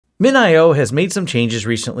MinIO has made some changes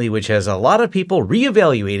recently, which has a lot of people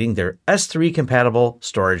reevaluating their S3 compatible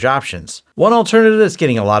storage options. One alternative that's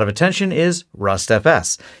getting a lot of attention is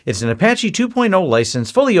RustFS. It's an Apache 2.0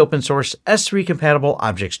 licensed, fully open source S3 compatible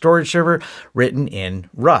object storage server written in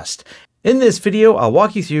Rust. In this video, I'll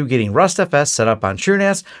walk you through getting RustFS set up on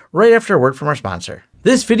TrueNAS right after a word from our sponsor.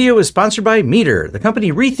 This video is sponsored by Meter, the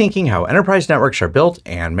company rethinking how enterprise networks are built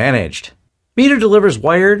and managed. Meter delivers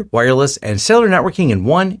wired, wireless, and cellular networking in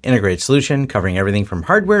one integrated solution, covering everything from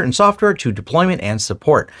hardware and software to deployment and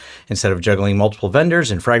support. Instead of juggling multiple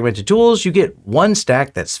vendors and fragmented tools, you get one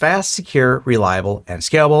stack that's fast, secure, reliable, and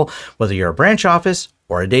scalable, whether you're a branch office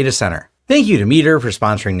or a data center. Thank you to Meter for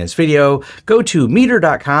sponsoring this video. Go to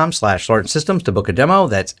meter.com/LawrenceSystems to book a demo.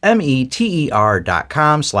 That's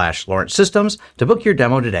meter.com/LawrenceSystems to book your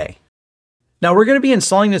demo today. Now we're going to be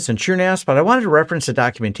installing this in TrueNAS, but I wanted to reference the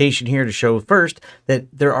documentation here to show first that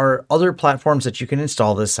there are other platforms that you can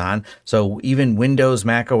install this on. So even Windows,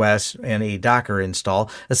 Mac OS, and a Docker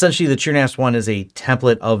install. Essentially the TrueNAS one is a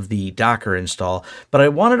template of the Docker install, but I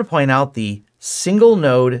wanted to point out the single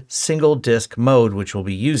node, single disk mode, which we'll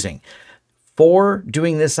be using. For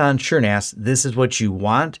doing this on TrueNAS, this is what you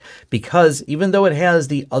want, because even though it has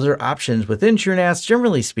the other options within TrueNAS,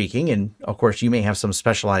 generally speaking, and of course you may have some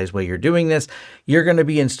specialized way you're doing this, you're going to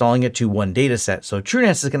be installing it to one data set. So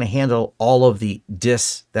TrueNAS is going to handle all of the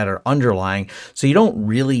disks that are underlying, so you don't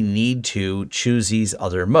really need to choose these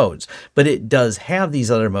other modes. But it does have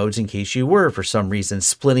these other modes in case you were, for some reason,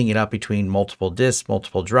 splitting it up between multiple disks,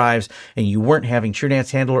 multiple drives, and you weren't having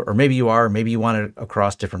TrueNAS handler, or maybe you are, maybe you want it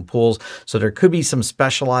across different pools. So there could be some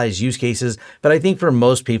specialized use cases, but I think for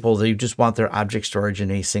most people, they just want their object storage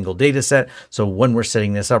in a single data set. So when we're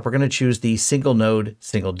setting this up, we're going to choose the single node,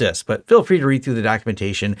 single disk, but feel free to read through the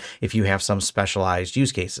documentation if you have some specialized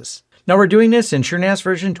use cases. Now we're doing this in TrueNAS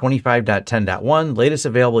version 25.10.1, latest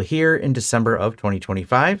available here in December of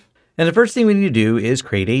 2025. And the first thing we need to do is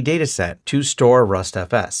create a data set to store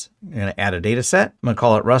RustFS. I'm going to add a data set. I'm going to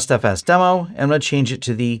call it RustFS Demo, and I'm going to change it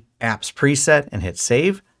to the apps preset and hit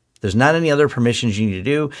save. There's not any other permissions you need to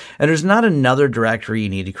do, and there's not another directory you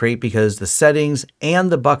need to create because the settings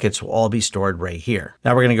and the buckets will all be stored right here.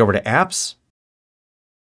 Now we're going to go over to apps,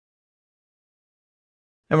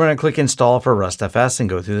 and we're going to click install for RustFS and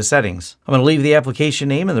go through the settings. I'm going to leave the application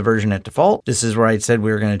name and the version at default. This is where I said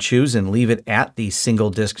we were going to choose and leave it at the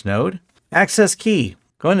single disk node. Access key.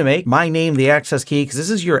 Going to make my name the access key because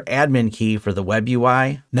this is your admin key for the web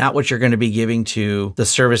UI, not what you're going to be giving to the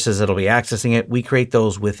services that'll be accessing it. We create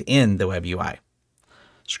those within the web UI.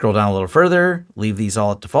 Scroll down a little further, leave these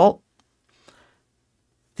all at default.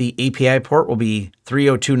 The API port will be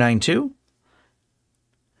 30292.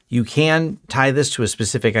 You can tie this to a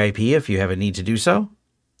specific IP if you have a need to do so.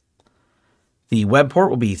 The web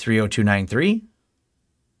port will be 30293.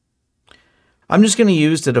 I'm just going to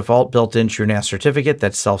use the default built-in TrueNAS certificate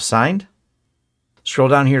that's self-signed. Scroll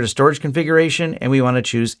down here to storage configuration, and we want to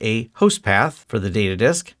choose a host path for the data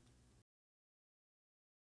disk.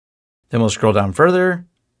 Then we'll scroll down further.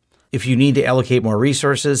 If you need to allocate more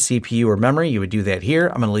resources, CPU or memory, you would do that here.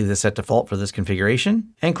 I'm going to leave this at default for this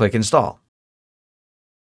configuration and click install.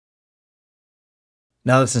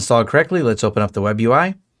 Now that's installed correctly, let's open up the web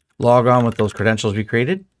UI, log on with those credentials we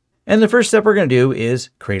created. And the first step we're going to do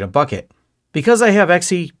is create a bucket. Because I have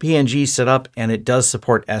XCP-ng set up and it does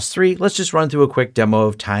support S3, let's just run through a quick demo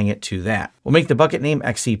of tying it to that. We'll make the bucket name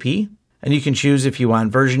XCP, and you can choose if you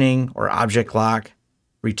want versioning or object lock,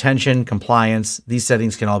 retention, compliance. These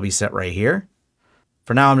settings can all be set right here.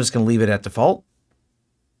 For now, I'm just going to leave it at default.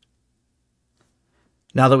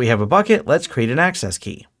 Now that we have a bucket, let's create an access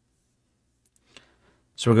key.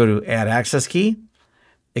 So we'll go to add access key.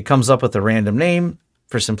 It comes up with a random name.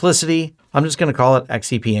 For simplicity, I'm just going to call it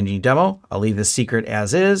XCP-ng demo. I'll leave this secret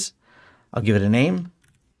as is. I'll give it a name.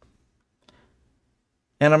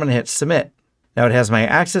 And I'm going to hit submit. Now it has my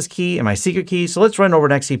access key and my secret key. So let's run over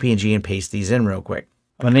to XCP-ng and paste these in real quick.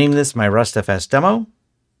 I'm going to name this my RustFS demo.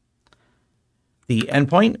 The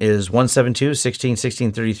endpoint is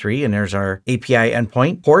 172.16.16.33, and there's our API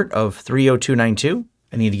endpoint port of 30292.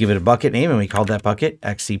 I need to give it a bucket name, and we called that bucket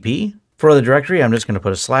XCP. For the directory, I'm just going to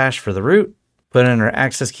put a slash for the root. Put in our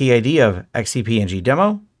access key ID of XCP-ng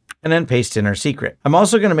demo, and then paste in our secret. I'm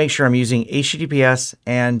also going to make sure I'm using HTTPS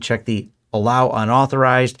and check the allow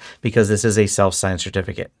unauthorized because this is a self-signed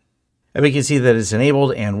certificate. And we can see that it's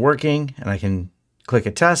enabled and working, and I can click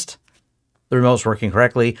a test. The remote's working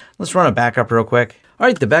correctly. Let's run a backup real quick. All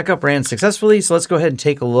right, the backup ran successfully, so let's go ahead and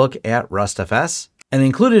take a look at RustFS. And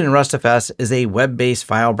included in RustFS is a web-based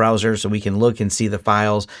file browser, so we can look and see the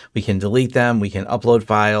files. We can delete them. We can upload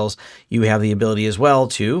files. You have the ability as well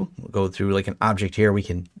to go through like an object here. We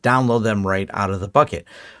can download them right out of the bucket.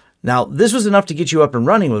 Now, this was enough to get you up and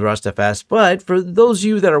running with RustFS, but for those of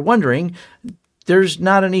you that are wondering, there's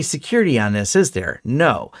not any security on this, is there?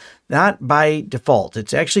 No, not by default.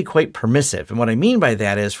 It's actually quite permissive. And what I mean by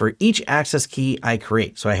that is for each access key I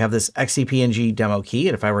create. So I have this XCPNG demo key,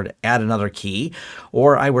 and if I were to add another key,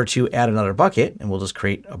 or I were to add another bucket, and we'll just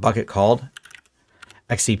create a bucket called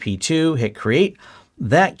XCP2, hit create,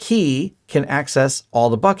 that key can access all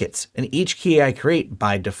the buckets, and each key I create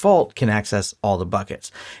by default can access all the buckets.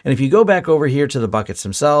 And if you go back over here to the buckets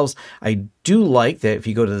themselves, I do like that if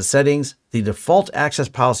you go to the settings, the default access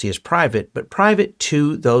policy is private, but private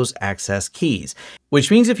to those access keys, which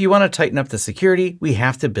means if you want to tighten up the security, we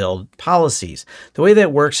have to build policies. The way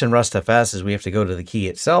that works in RustFS is we have to go to the key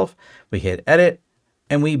itself, we hit edit,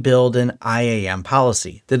 and we build an IAM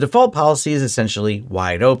policy. The default policy is essentially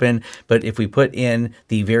wide open, but if we put in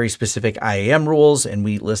the very specific IAM rules and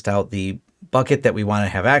we list out the bucket that we want to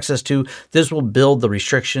have access to, this will build the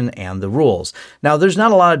restriction and the rules. Now, there's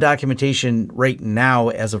not a lot of documentation right now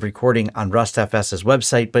as of recording on RustFS's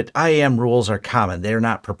website, but IAM rules are common. They're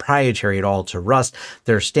not proprietary at all to Rust.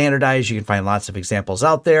 They're standardized. You can find lots of examples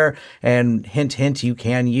out there. And hint, hint, you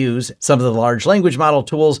can use some of the large language model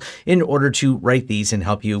tools in order to write these and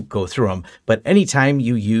help you go through them. But anytime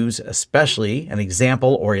you use especially an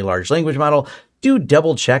example or a large language model, do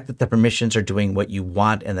double check that the permissions are doing what you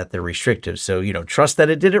want and that they're restrictive. So, trust that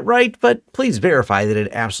it did it right, but please verify that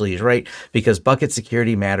it absolutely is right, because bucket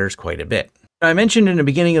security matters quite a bit. I mentioned in the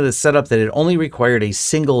beginning of the setup that it only required a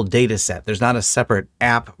single data set. There's not a separate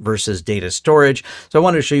app versus data storage. So I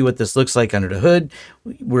wanted to show you what this looks like under the hood.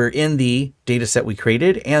 We're in the data set we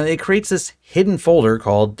created, and it creates this hidden folder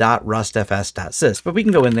called .rustfs.sys. But we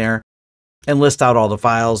can go in there and list out all the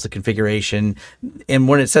files, the configuration. And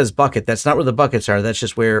when it says bucket, that's not where the buckets are. That's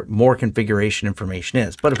just where more configuration information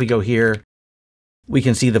is. But if we go here, we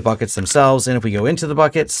can see the buckets themselves. And if we go into the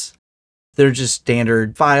buckets, they're just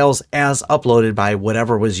standard files as uploaded by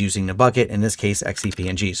whatever was using the bucket, in this case,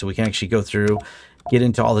 XCPNG. So we can actually go through, get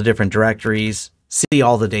into all the different directories, see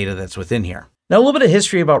all the data that's within here. Now, a little bit of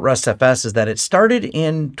history about RustFS is that it started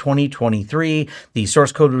in 2023. The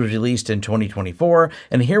source code was released in 2024.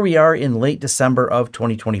 And here we are in late December of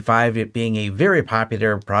 2025, it being a very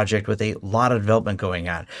popular project with a lot of development going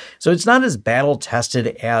on. So it's not as battle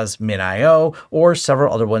tested as MinIO or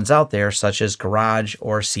several other ones out there, such as Garage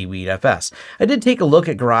or SeaweedFS. I did take a look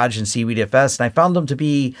at Garage and SeaweedFS, and I found them to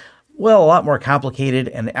be, well, a lot more complicated.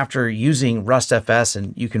 And after using RustFS,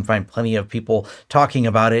 and you can find plenty of people talking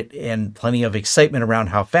about it and plenty of excitement around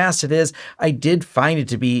how fast it is, I did find it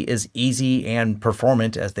to be as easy and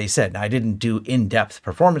performant as they said. Now, I didn't do in-depth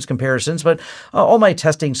performance comparisons, but all my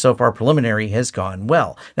testing so far preliminary has gone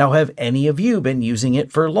well. Now, have any of you been using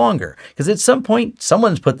it for longer? Because at some point,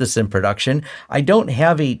 someone's put this in production. I don't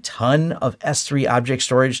have a ton of S3 object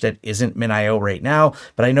storage that isn't MinIO right now,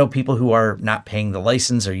 but I know people who are not paying the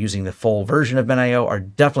license or using the full version of MinIO are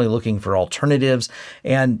definitely looking for alternatives,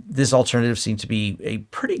 and this alternative seems to be a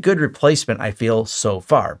pretty good replacement, I feel, so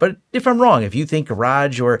far. But if I'm wrong, if you think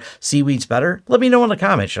Garage or Seaweed's better, let me know in the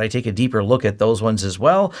comments. Should I take a deeper look at those ones as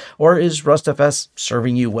well? Or is RustFS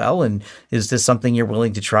serving you well, and is this something you're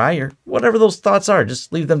willing to try? Or whatever those thoughts are,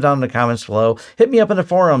 just leave them down in the comments below. Hit me up in the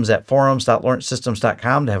forums at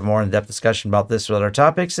forums.lawrencesystems.com to have more in-depth discussion about this or other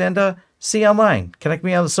topics, and see you online. Connect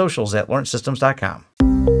me on the socials at lawrencesystems.com.